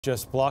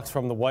Just blocks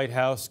from the White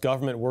House,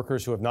 government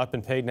workers who have not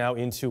been paid now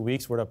in 2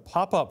 weeks were at a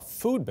pop-up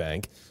food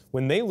bank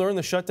when they learned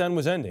the shutdown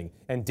was ending,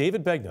 and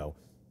David Begnaud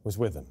was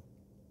with them.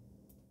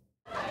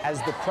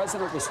 As the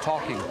president was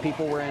talking,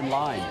 people were in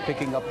line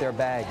picking up their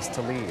bags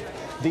to leave.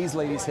 These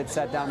ladies had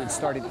sat down and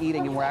started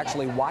eating and were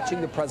actually watching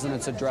the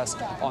president's address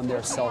on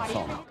their cell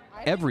phone.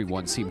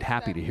 Everyone seemed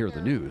happy to hear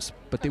the news,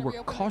 but they were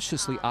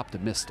cautiously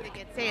optimistic.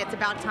 I'd say it's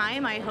about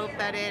time. I hope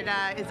that it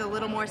is a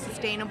little more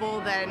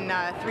sustainable than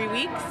 3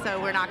 weeks, so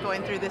we're not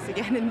going through this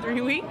again in 3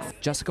 weeks.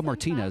 Jessica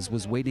Martinez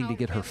was waiting to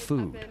get her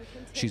food.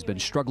 She's been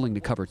struggling to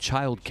cover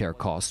child care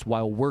costs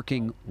while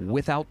working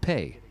without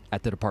pay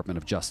at the Department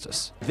of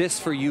Justice.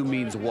 This for you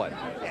means what?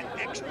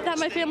 That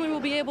my family will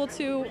be able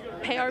to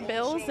pay our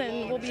bills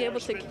and we'll be able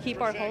to keep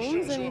our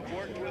homes and,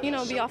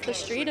 be off the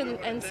street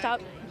and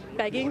stop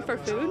begging for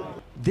food.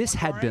 This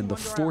had been the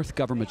fourth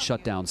government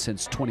shutdown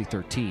since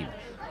 2013,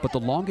 but the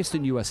longest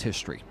in U.S.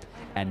 history.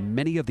 And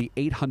many of the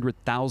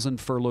 800,000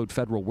 furloughed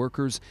federal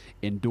workers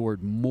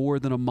endured more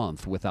than a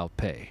month without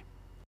pay.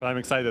 I'm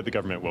excited that the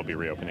government will be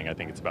reopening. I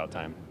think it's about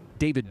time.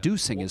 David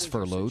Dusing is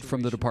furloughed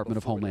from the Department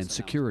of Homeland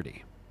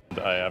Security.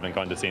 I haven't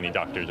gone to see any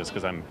doctor just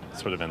because I'm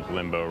sort of in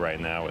limbo right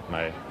now with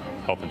my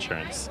health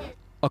insurance.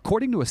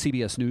 According to a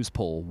CBS News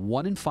poll,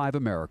 1 in 5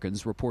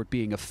 Americans report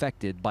being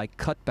affected by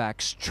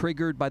cutbacks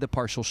triggered by the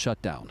partial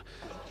shutdown.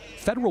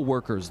 Federal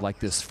workers like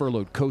this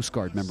furloughed Coast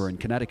Guard member in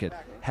Connecticut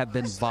have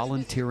been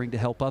volunteering to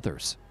help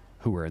others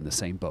who are in the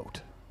same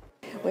boat.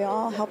 We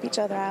all help each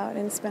other out,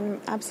 and it's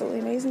been absolutely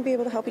amazing to be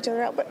able to help each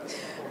other out, but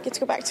I get to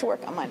go back to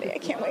work on Monday. I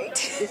can't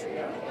wait.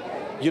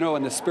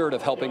 In the spirit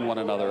of helping one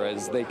another,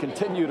 as they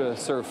continue to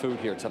serve food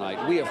here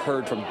tonight, we have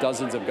heard from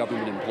dozens of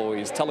government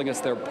employees telling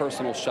us their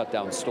personal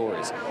shutdown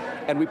stories.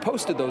 And we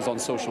posted those on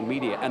social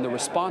media, and the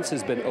response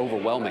has been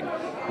overwhelming.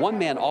 One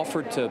man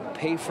offered to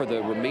pay for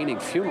the remaining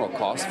funeral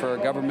costs for a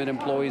government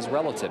employee's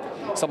relative.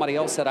 Somebody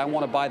else said, I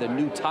want to buy the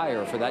new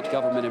tire for that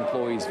government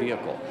employee's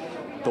vehicle.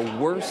 The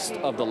worst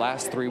of the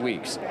last 3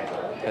 weeks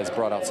has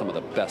brought out some of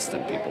the best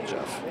in people,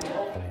 Jeff.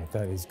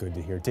 That is good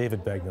to hear.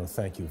 David Begnaud,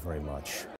 thank you very much.